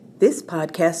This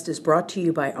podcast is brought to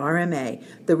you by RMA,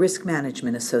 the Risk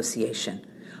Management Association.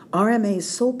 RMA's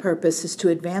sole purpose is to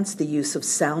advance the use of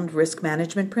sound risk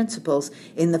management principles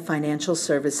in the financial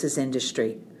services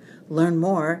industry. Learn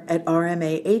more at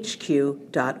rmahq.org.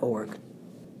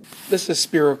 This is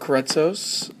Spyro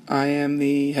Karetsos. I am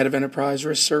the head of enterprise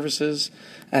risk services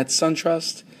at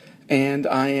SunTrust, and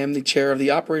I am the chair of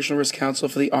the Operational Risk Council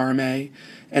for the RMA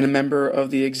and a member of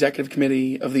the executive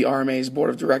committee of the RMA's board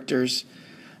of directors.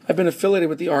 I've been affiliated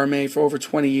with the RMA for over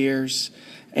 20 years,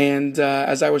 and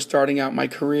as I was starting out my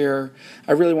career,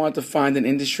 I really wanted to find an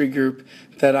industry group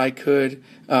that I could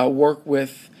work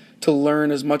with to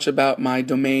learn as much about my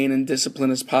domain and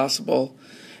discipline as possible,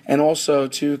 and also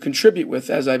to contribute with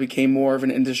as I became more of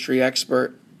an industry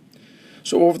expert.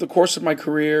 So over the course of my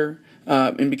career,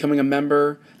 in becoming a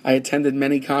member, I attended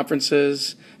many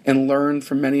conferences and learned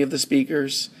from many of the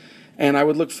speakers, and I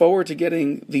would look forward to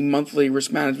getting the monthly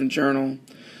Risk Management Journal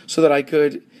so that I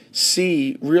could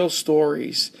see real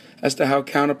stories as to how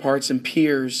counterparts and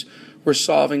peers were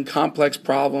solving complex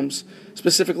problems,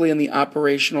 specifically in the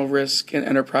operational risk and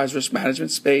enterprise risk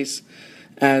management space,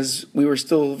 as we were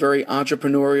still very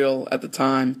entrepreneurial at the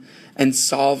time and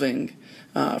solving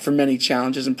for many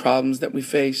challenges and problems that we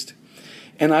faced.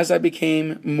 And as I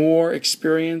became more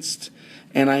experienced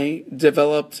and I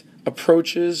developed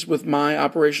approaches with my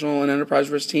operational and enterprise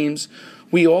risk teams,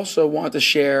 we also want to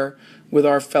share with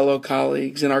our fellow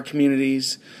colleagues in our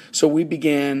communities. So we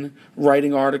began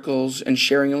writing articles and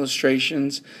sharing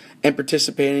illustrations and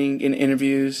participating in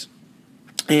interviews.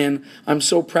 And I'm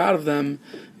so proud of them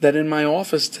that in my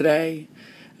office today,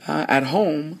 at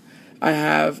home, I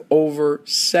have over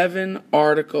 7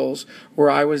 articles where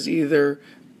I was either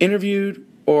interviewed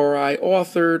or I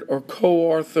authored or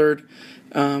co-authored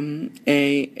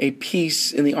a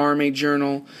piece in the RMA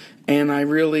Journal, and I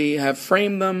really have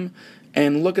framed them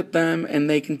and look at them, and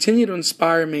they continue to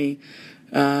inspire me,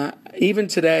 even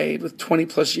today with 20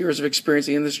 plus years of experience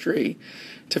in the industry,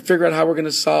 to figure out how we're going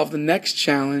to solve the next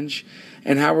challenge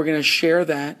and how we're going to share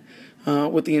that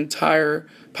with the entire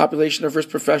population of risk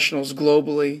professionals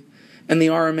globally. And the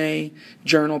RMA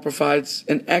Journal provides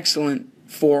an excellent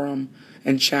forum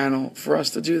and channel for us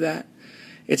to do that.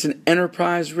 It's an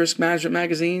enterprise risk management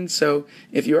magazine, so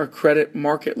if you're a credit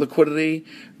market liquidity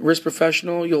risk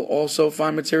professional, you'll also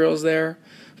find materials there.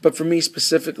 But for me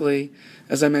specifically,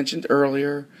 as I mentioned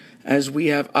earlier, as we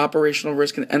have operational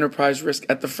risk and enterprise risk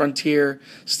at the frontier,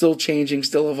 still changing,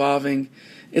 still evolving,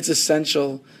 it's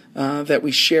essential that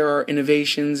we share our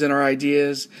innovations and our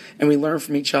ideas, and we learn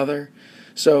from each other.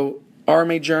 So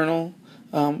RMA Journal,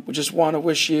 we just want to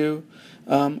wish you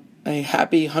a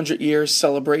happy 100-year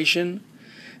celebration,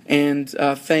 and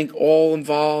thank all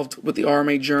involved with the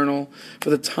RMA Journal for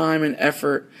the time and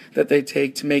effort that they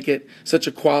take to make it such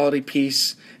a quality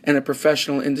piece and a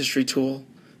professional industry tool.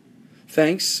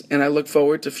 Thanks, and I look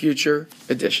forward to future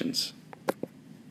editions.